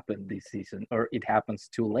doesn't happen this season, or it happens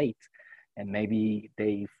too late, and maybe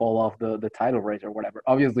they fall off the title race or whatever.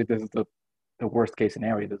 Obviously, this is the worst case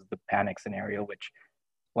scenario. This is the panic scenario, which,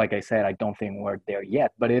 like I said, I don't think we're there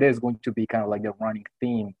yet, but it is going to be kind of like the running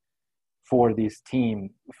theme for this team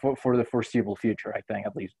for the foreseeable future, I think,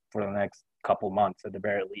 at least for the next couple months at the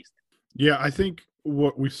very least. Yeah, I think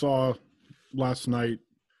what we saw last night,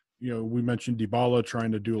 we mentioned Dybala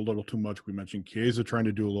trying to do a little too much. We mentioned Chiesa trying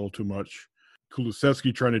to do a little too much.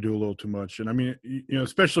 Kulusevski trying to do a little too much. And I mean,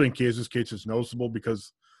 especially in Chiesa's case, it's noticeable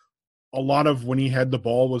because a lot of when he had the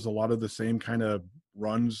ball was a lot of the same kind of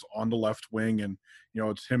runs on the left wing. And,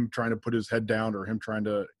 it's him trying to put his head down, or him trying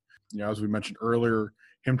to, as we mentioned earlier,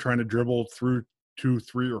 him trying to dribble through 2,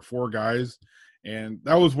 3, or 4 guys. And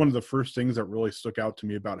that was one of the first things that really stuck out to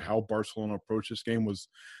me about how Barcelona approached this game was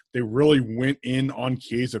they really went in on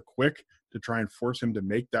Chiesa quick to try and force him to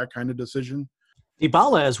make that kind of decision.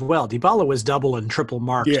 Dybala as well. Dybala was double and triple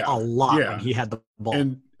marked a lot when he had the ball.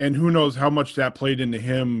 And who knows how much that played into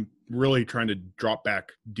him really trying to drop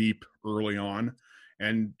back deep early on.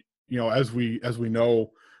 And, as we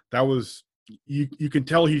know, that was you can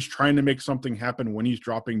tell he's trying to make something happen when he's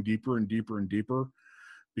dropping deeper and deeper and deeper.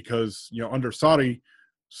 Because, under Sarri,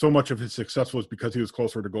 so much of his success was because he was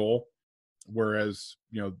closer to goal. Whereas,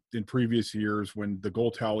 in previous years when the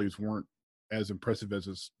goal tallies weren't as impressive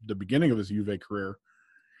as the beginning of his Juve career,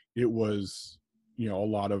 it was, a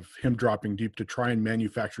lot of him dropping deep to try and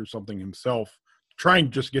manufacture something himself, try and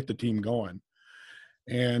just get the team going.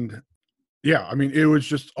 And, yeah, I mean, it was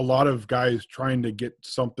just a lot of guys trying to get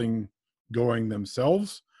something going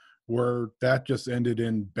themselves, where that just ended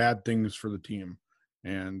in bad things for the team.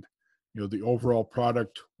 And, the overall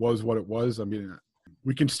product was what it was. I mean,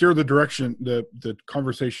 we can steer the direction, the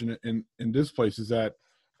conversation in this place is that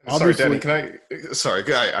obviously. Sorry,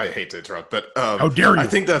 Danny, I hate to interrupt, but how dare you? I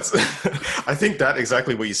think that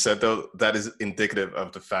exactly what you said, though, that is indicative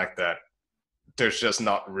of the fact that there's just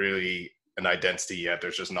not really an identity yet.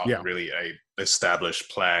 There's just not really a established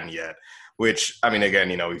plan yet. Which, I mean, again,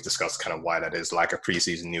 we've discussed kind of why that is, like a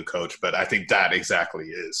preseason new coach, but I think that exactly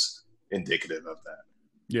is indicative of that.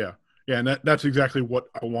 Yeah, and that's exactly what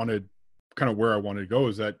I wanted, kind of where I wanted to go,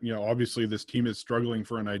 is that, obviously this team is struggling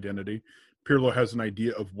for an identity. Pirlo has an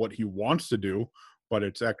idea of what he wants to do, but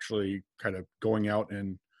it's actually kind of going out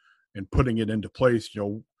and putting it into place,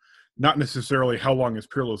 not necessarily how long is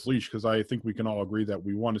Pirlo's leash, because I think we can all agree that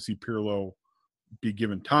we want to see Pirlo be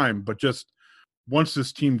given time, but just once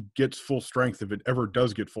this team gets full strength, if it ever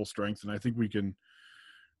does get full strength, and I think we can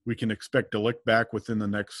expect De Ligt back within the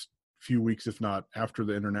next few weeks, if not after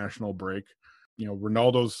the international break.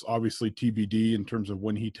 Ronaldo's obviously TBD in terms of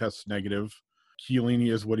when he tests negative.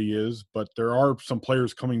 Chiellini is what he is, but there are some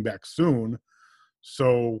players coming back soon.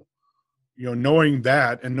 So, knowing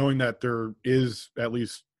that, and knowing that there is at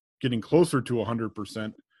least getting closer to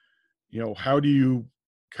 100%, how do you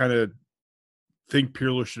kind of think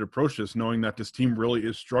Pirlo should approach this, knowing that this team really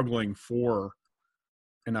is struggling for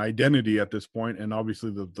an identity at this point, and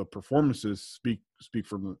obviously the performances speak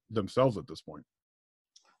for themselves at this point?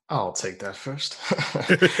 I'll take that first.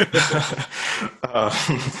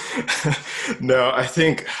 No, I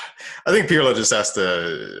think Pirlo just has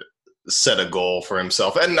to set a goal for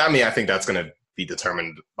himself, and I mean, I think that's going to be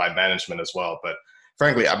determined by management as well. But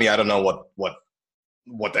frankly, I mean, I don't know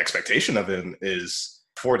what the expectation of him is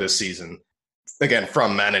for this season. Again,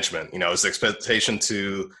 from management, is the expectation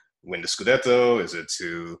to win the Scudetto? Is it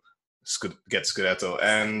to get Scudetto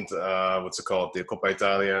and the Coppa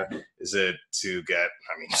Italia? Is it to get,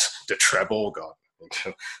 the treble? God,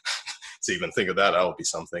 to even think of that would be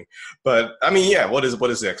something. But I mean, yeah, what is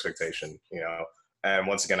the expectation? And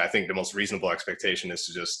once again, I think the most reasonable expectation is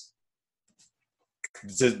to just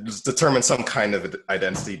determine some kind of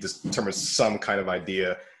identity, determine some kind of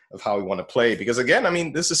idea of how we want to play. Because again, I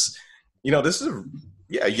mean, this is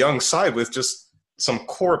a young side with just some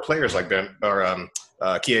core players like them, or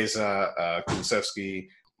Chiesa, Kulusevski,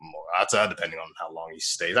 Morata, depending on how long he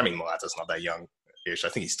stays. I mean, Morata's not that young-ish. I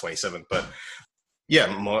think he's 27. But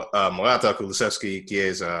yeah, Morata, Kulusevski,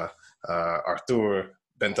 Chiesa, Arthur,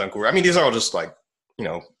 Bentancur. I mean, these are all just like,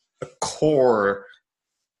 a core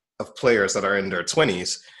of players that are in their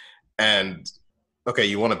 20s. And, okay,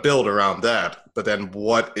 you want to build around that. But then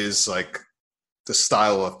what is like the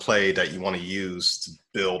style of play that you want to use to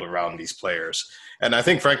build around these players. And I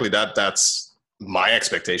think, frankly, that's my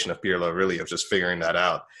expectation of Pirlo, really, of just figuring that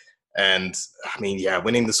out. And I mean, yeah,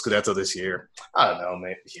 winning the Scudetto this year, I don't know,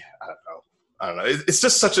 man. Yeah, I don't know. It's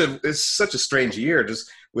just such a strange year, just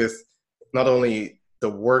with not only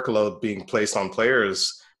the workload being placed on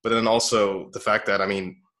players, but then also the fact that, I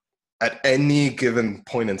mean, at any given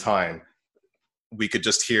point in time, we could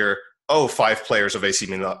just hear, 5 players of AC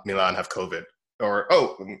Milan have COVID. Or,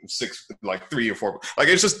 6, like 3 or 4. Like,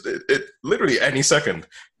 it's just, it literally any second,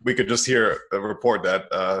 we could just hear a report that,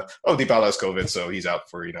 Dybala has COVID, so he's out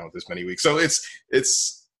for, this many weeks. So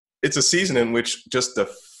it's a season in which just the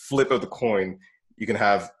flip of the coin, you can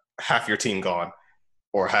have half your team gone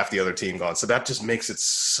or half the other team gone. So that just makes it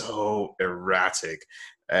so erratic.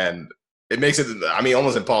 And it makes it, I mean,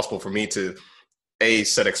 almost impossible for me to, A,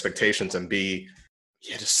 set expectations, and B,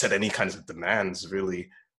 just set any kinds of demands, really,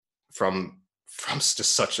 from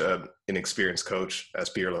just such an inexperienced coach as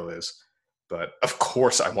Pirlo is. But of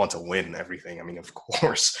course I want to win everything. I mean, of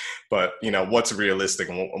course, but what's realistic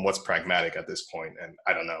and what's pragmatic at this point? And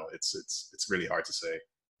I don't know. It's really hard to say.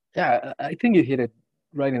 Yeah, I think you hit it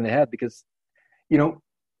right in the head because,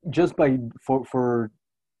 just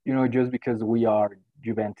because we are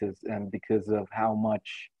Juventus and because of how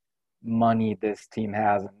much money this team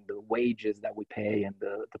has and the wages that we pay and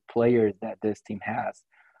the players that this team has,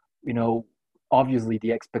 obviously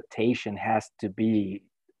the expectation has to be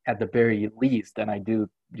at the very least, and I do,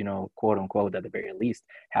 quote unquote, at the very least,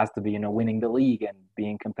 has to be, winning the league and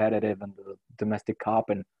being competitive in the domestic cup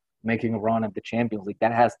and making a run at the Champions League.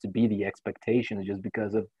 That has to be the expectation just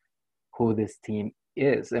because of who this team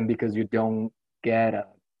is. And because you don't get a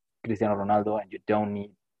Cristiano Ronaldo and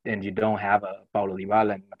you don't have a Paulo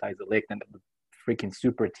Dybala and Matthijs de Ligt and the freaking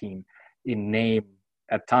super team in name.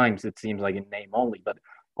 At times it seems like in name only, but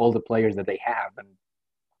all the players that they have, and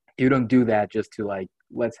you don't do that just to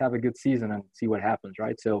let's have a good season and see what happens,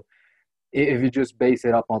 right? So if you just base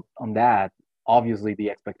it up on that, obviously the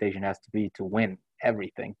expectation has to be to win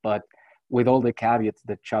everything. But with all the caveats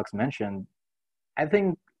that Chuck's mentioned, I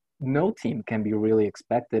think no team can be really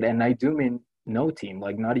expected. And I do mean no team,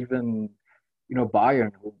 not even,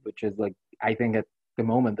 Bayern, which is I think at the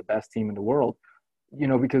moment the best team in the world,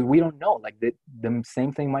 because we don't know, the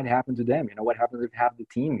same thing might happen to them. What happens if half the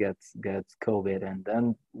team gets COVID, and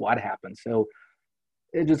then what happens? So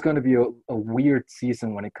it's just going to be a weird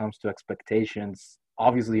season when it comes to expectations.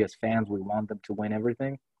 Obviously, as fans, we want them to win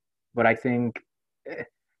everything, but I think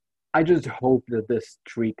I just hope that this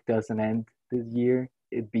streak doesn't end this year.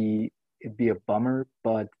 It'd be a bummer,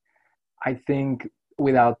 but I think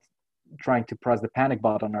without trying to press the panic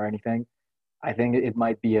button or anything, I think it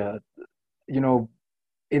might be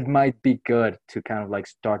it might be good to kind of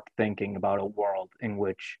start thinking about a world in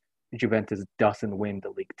which Juventus doesn't win the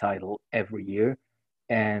league title every year,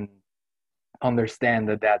 and understand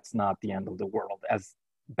that that's not the end of the world, as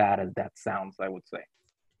bad as that sounds, I would say.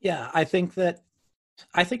 Yeah, I think that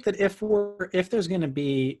if there's going to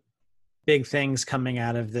be big things coming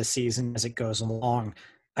out of this season as it goes along,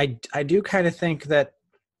 I do kind of think that,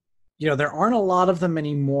 there aren't a lot of them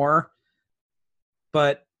anymore,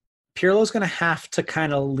 but Pirlo's going to have to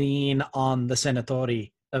kind of lean on the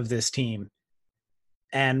Senatori of this team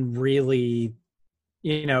and really,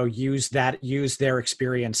 use their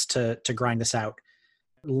experience to grind this out.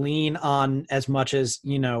 Lean on as much as,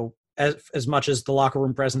 as much as the locker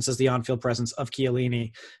room presence as the on-field presence of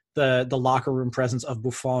Chiellini, the locker room presence of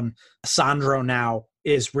Buffon. Sandro now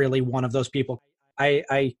is really one of those people.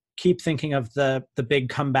 I keep thinking of the big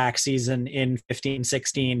comeback season in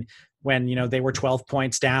 15-16 when, they were 12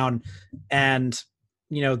 points down, and,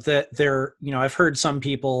 I've heard some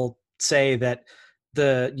people say that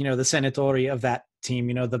the Senatori of that team,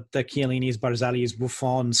 the Chiellinis, Barzalis,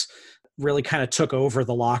 Buffons really kind of took over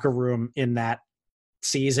the locker room in that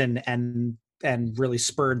season and really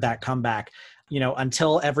spurred that comeback.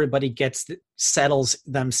 Until everybody settles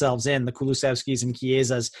themselves in, the Kulusevskis and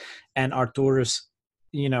Chiesas and Arturus,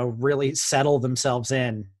 really settle themselves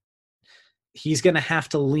in, he's going to have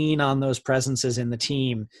to lean on those presences in the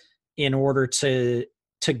team in order to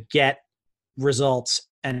get results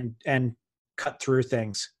and cut through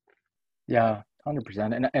things. Yeah,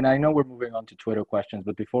 100%. And I know we're moving on to Twitter questions,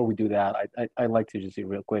 but before we do that, I'd like to just say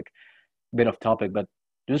real quick, bit off topic, but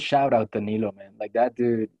just shout out Danilo, man. That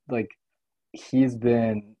dude, he's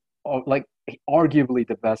been arguably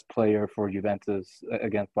the best player for Juventus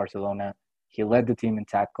against Barcelona. He led the team in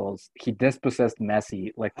tackles. He dispossessed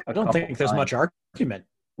Messi. I don't think there's much argument.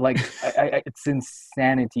 It's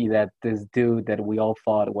insanity that this dude that we all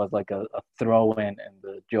thought was a throw-in in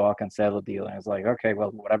the Joao Cancelo deal. And it's okay,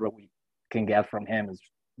 well, whatever, we can get from him is,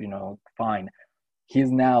 fine. He's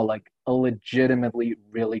now like a legitimately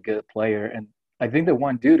really good player. And I think the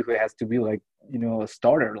one dude who has to be like, a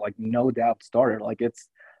starter, like no doubt starter. Like it's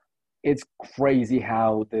crazy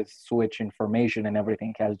how this switch in formation and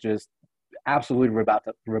everything has just absolutely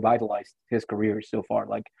revitalized his career so far.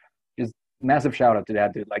 Like just massive shout out to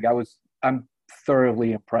that dude. Like I'm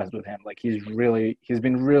thoroughly impressed with him. Like he's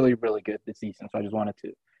been really, really good this season. So I just wanted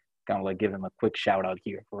to kind of like give him a quick shout out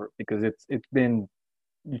here because it's been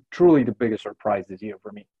truly the biggest surprise this year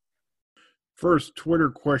for me. First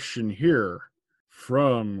Twitter question here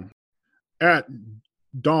from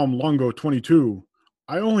 @DomLongo22.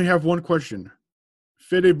 I only have one question.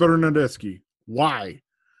 Fede Bernardeschi, why?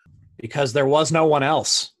 Because there was no one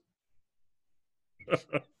else.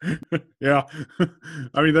 Yeah.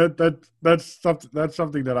 I mean, that's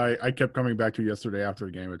something that I kept coming back to yesterday after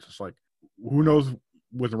the game. It's just like, who knows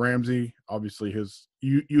with Ramsey? Obviously,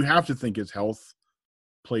 you have to think his health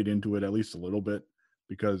played into it at least a little bit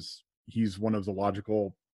because he's one of the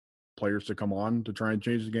logical players to come on to try and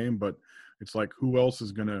change the game. But it's like, who else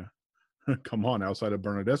is going to come on outside of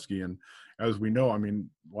Bernardeschi? And as we know, I mean,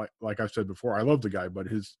 like I said before, I love the guy, but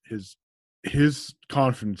his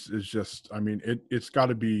confidence is just, I mean, it's got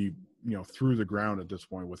to be, through the ground at this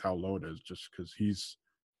point with how low it is, just because he's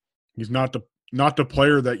not the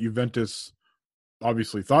player that Juventus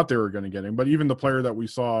obviously thought they were going to get him, but even the player that we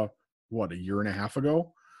saw, a year and a half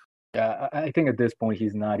ago? Yeah, I think at this point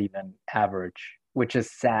he's not even average, which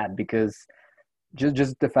is sad because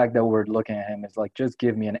just the fact that we're looking at him is like, just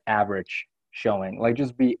give me an average showing, like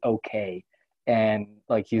just be okay. And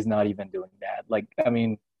like, he's not even doing that. Like, I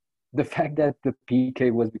mean, the fact that the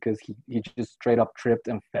PK was because he just straight up tripped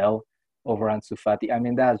and fell over Ansu Fati, I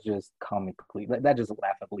mean, that's just comically, that's just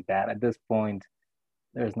laughably bad. At this point,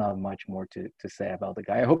 there's not much more to say about the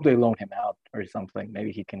guy. I hope they loan him out or something.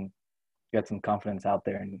 Maybe he can get some confidence out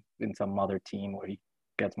there in some other team where he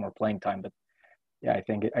gets more playing time. But yeah, I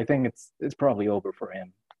think it's probably over for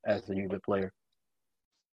him as a Juve player.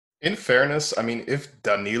 In fairness, I mean, if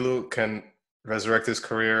Danilo can resurrect his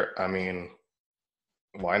career, I mean,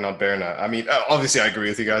 why not Berna? I mean, obviously I agree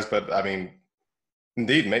with you guys, but I mean,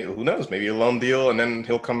 indeed, maybe, who knows? Maybe a loan deal and then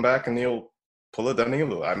he'll come back and he'll pull a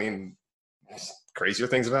Danilo. I mean, crazier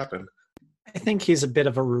things have happened. I think he's a bit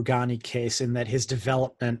of a Rugani case in that his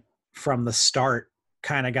development from the start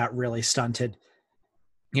kind of got really stunted.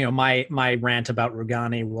 My rant about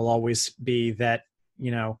Rugani will always be that,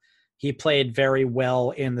 he played very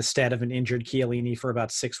well in the stead of an injured Chiellini for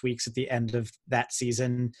about 6 weeks at the end of that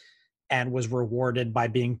season and was rewarded by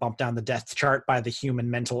being bumped down the depth chart by the human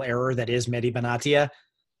mental error that is Mehdi Benatia.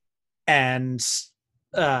 And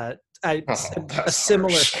a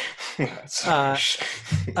similar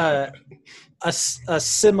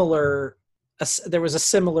there was a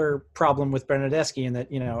similar problem with Bernardeschi in that,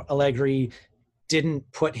 Allegri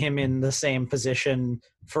didn't put him in the same position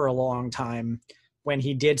for a long time. When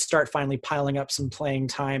he did start finally piling up some playing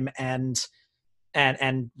time and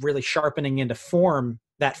really sharpening into form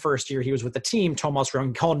that first year he was with the team, Tomas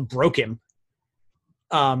Ronchon broke him.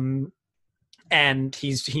 And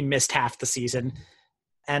he missed half the season.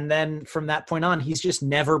 And then from that point on, he's just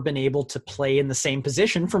never been able to play in the same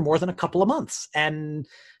position for more than a couple of months. And,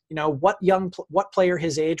 what player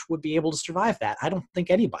his age would be able to survive that? I don't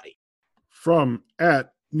think anybody. From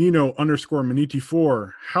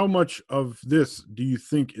 @Nino_Maniti4, how much of this do you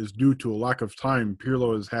think is due to a lack of time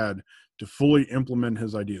Pirlo has had to fully implement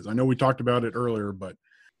his ideas? I know we talked about it earlier, but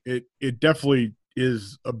it definitely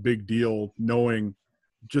is a big deal knowing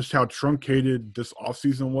just how truncated this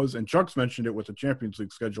offseason was. And Chuck's mentioned it with the Champions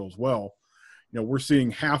League schedule as well. We're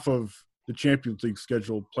seeing half of the Champions League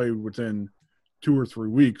schedule played within 2 or 3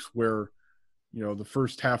 weeks, where the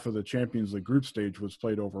first half of the Champions League group stage was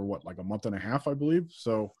played over like a month and a half, I believe.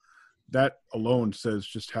 So that alone says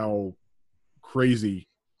just how crazy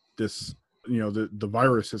this, the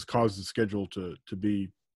virus has caused the schedule to be,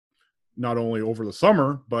 not only over the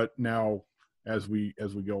summer, but now as we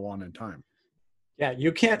go on in time. Yeah,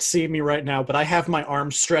 you can't see me right now, but I have my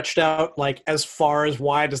arms stretched out like as far as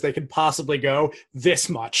wide as they could possibly go. This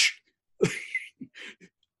much.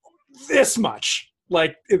 This much.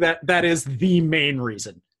 Like that is the main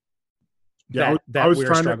reason that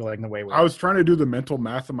we're struggling the way we are. I was trying to do the mental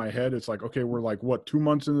math in my head. It's like, okay, we're like, 2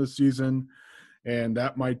 months into the season, and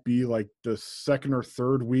that might be like the second or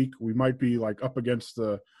third week. We might be like up against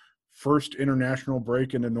the first international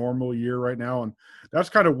break in a normal year right now. And that's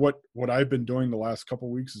kind of what I've been doing the last couple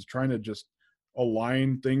of weeks, is trying to just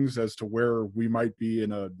align things as to where we might be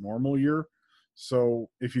in a normal year. So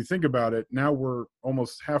if you think about it, now we're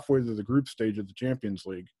almost halfway to the group stage of the Champions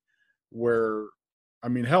League, where, I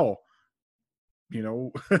mean, hell,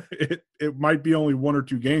 it might be only one or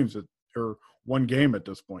two games or one game at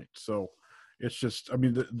this point. So it's just, I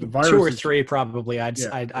mean, the virus, 2 or 3 probably.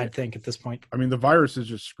 I'd think at this point. I mean, the virus has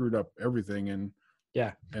just screwed up everything, and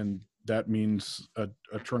that means a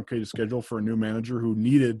truncated schedule for a new manager who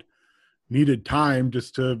needed time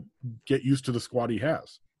just to get used to the squad he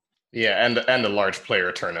has. Yeah, and a large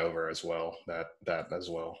player turnover as well. That as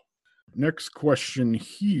well. Next question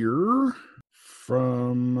here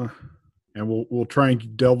from, and we'll try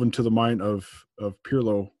and delve into the mind of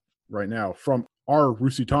Pirlo right now. From R.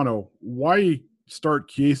 Rusitano, why start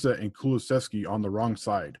Chiesa and Kulusevski on the wrong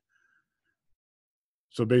side?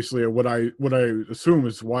 So basically, what I assume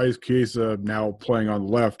is, why is Chiesa now playing on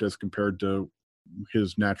the left as compared to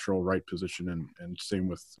his natural right position, and same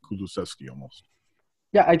with Kulusevski almost.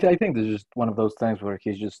 Yeah, I think there's just one of those things where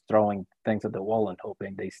he's just throwing things at the wall and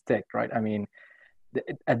hoping they stick, right? I mean,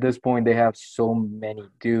 at this point, they have so many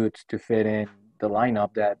dudes to fit in the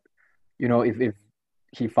lineup that, if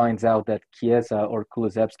he finds out that Chiesa or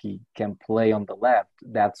Kulusevski can play on the left,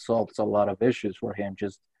 that solves a lot of issues for him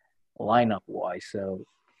just lineup-wise. So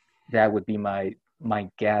that would be my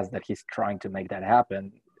guess that he's trying to make that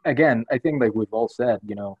happen. Again, I think like we've all said,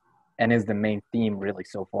 and is the main theme really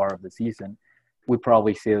so far of the season, we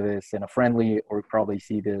probably see this in a friendly, or we probably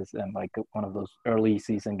see this in like one of those early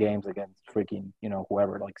season games against freaking,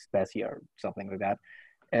 whoever, like Spezia or something like that.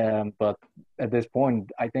 But at this point,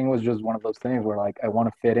 I think it was just one of those things where like I want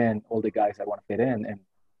to fit in all the guys I want to fit in, and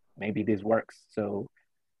maybe this works. So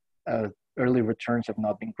early returns have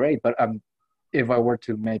not been great, but if I were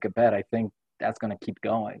to make a bet, I think that's going to keep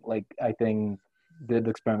going. Like I think the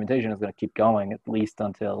experimentation is going to keep going at least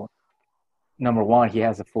until, number one, he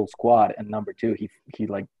has a full squad, and number two, he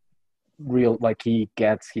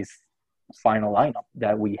gets his final lineup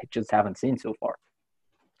that we just haven't seen so far.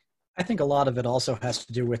 I think a lot of it also has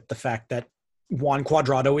to do with the fact that Juan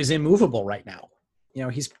Cuadrado is immovable right now.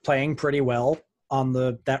 He's playing pretty well on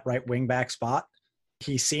that right wing back spot.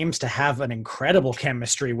 He seems to have an incredible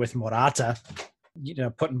chemistry with Morata,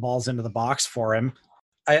 putting balls into the box for him.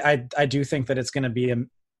 I do think that it's going to be an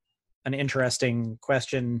interesting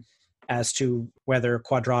question as to whether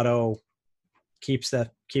Cuadrado keeps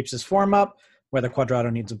his form up, whether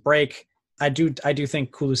Cuadrado needs a break. I do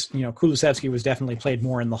think Kulusevski was definitely played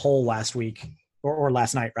more in the hole last week, or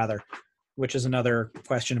last night rather, which is another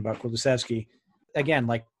question about Kulusevski. Again,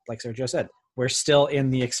 like Sergio said, we're still in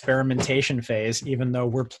the experimentation phase, even though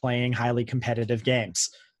we're playing highly competitive games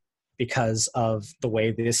because of the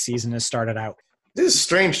way this season has started out. This is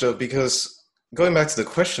strange though, because going back to the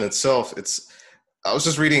question itself, I was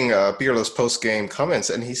just reading Pirlo's post-game comments,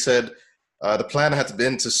 and he said the plan had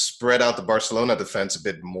been to spread out the Barcelona defense a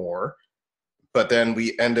bit more, but then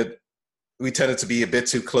we tended to be a bit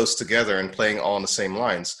too close together and playing all on the same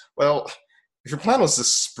lines. Well, if your plan was to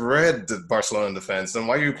spread the Barcelona defense, then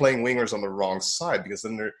why are you playing wingers on the wrong side? Because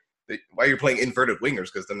then why are you playing inverted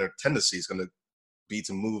wingers? Because then their tendency is going to be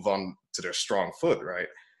to move on to their strong foot, right?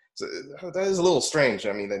 So that is a little strange.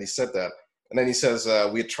 I mean, that he said that. And then he says,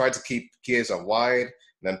 we had tried to keep Chiesa wide, and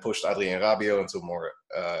then pushed Adrien Rabiot into a more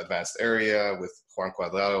advanced area with Juan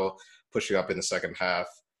Cuadrado pushing up in the second half.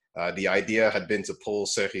 The idea had been to pull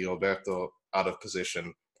Sergi Roberto out of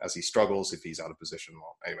position as he struggles. If he's out of position,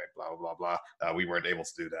 well, anyway, blah, blah, blah, blah. We weren't able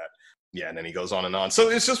to do that. Yeah, and then he goes on and on. So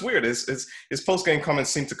it's just weird. His post-game comments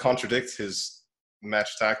seem to contradict his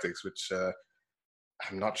match tactics, which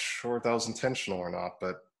I'm not sure if that was intentional or not,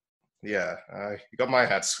 but yeah, you got my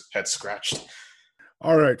head scratched.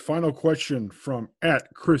 All right, final question from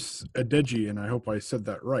 @Chris Adeji, and I hope I said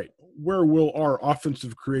that right. Where will our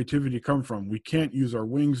offensive creativity come from? We can't use our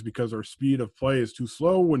wings because our speed of play is too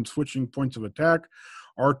slow when switching points of attack.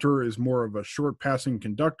 Artur is more of a short passing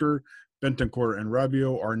conductor. Bentancur and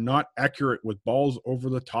Rabiot are not accurate with balls over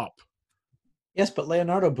the top. Yes, but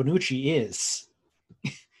Leonardo Bonucci is.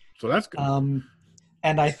 So that's good.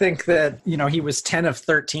 And I think that, he was 10 of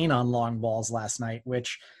 13 on long balls last night,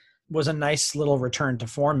 which was a nice little return to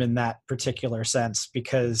form in that particular sense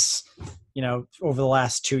because, over the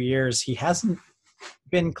last 2 years, he hasn't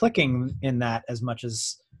been clicking in that as much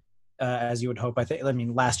as you would hope.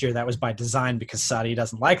 Last year that was by design because Sarri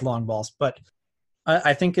doesn't like long balls, but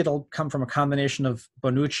I think it'll come from a combination of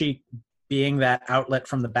Bonucci being that outlet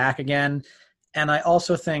from the back again. And I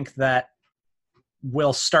also think that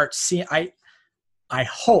we'll start seeing, I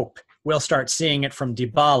hope we'll start seeing it from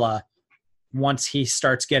Dybala once he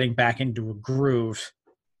starts getting back into a groove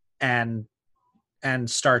and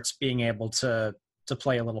starts being able to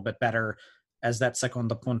play a little bit better as that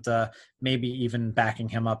segunda punta, maybe even backing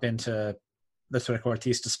him up into the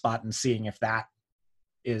trequartista spot and seeing if that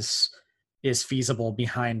is feasible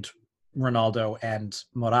behind Ronaldo and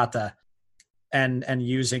Morata, and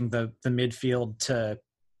using the midfield to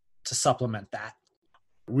supplement that.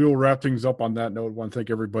 We will wrap things up on that note. I want to thank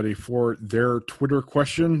everybody for their Twitter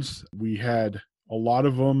questions. We had a lot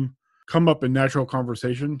of them come up in natural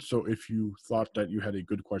conversation. So if you thought that you had a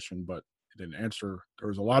good question but didn't answer, there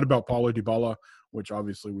was a lot about Paulo Dybala, which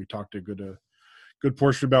obviously we talked a good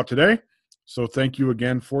portion about today. So thank you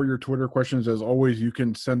again for your Twitter questions. As always, you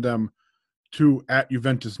can send them to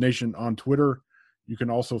 @JuventusNation on Twitter. You can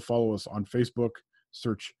also follow us on Facebook.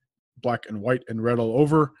 Search Black and White and Red All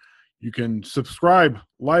Over. You can subscribe,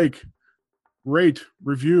 like, rate,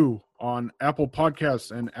 review on Apple Podcasts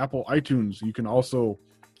and Apple iTunes. You can also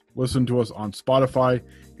listen to us on Spotify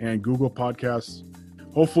and Google Podcasts.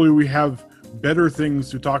 Hopefully we have better things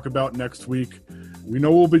to talk about next week. We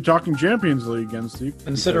know we'll be talking Champions League again, Steve.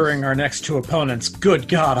 Considering our next two opponents, good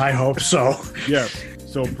God, I hope so. Yes.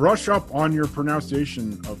 So brush up on your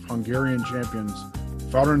pronunciation of Hungarian champions,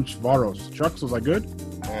 Ferencváros. Chucks, was I good?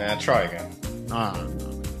 Yeah, try again. No.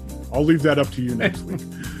 I'll leave that up to you next week.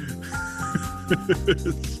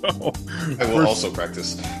 So I will also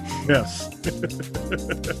practice. Yes.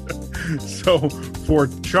 So for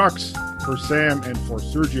Chucks, for Sam, and for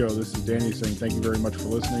Sergio, this is Danny saying thank you very much for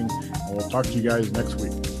listening, and we'll talk to you guys next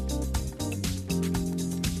week.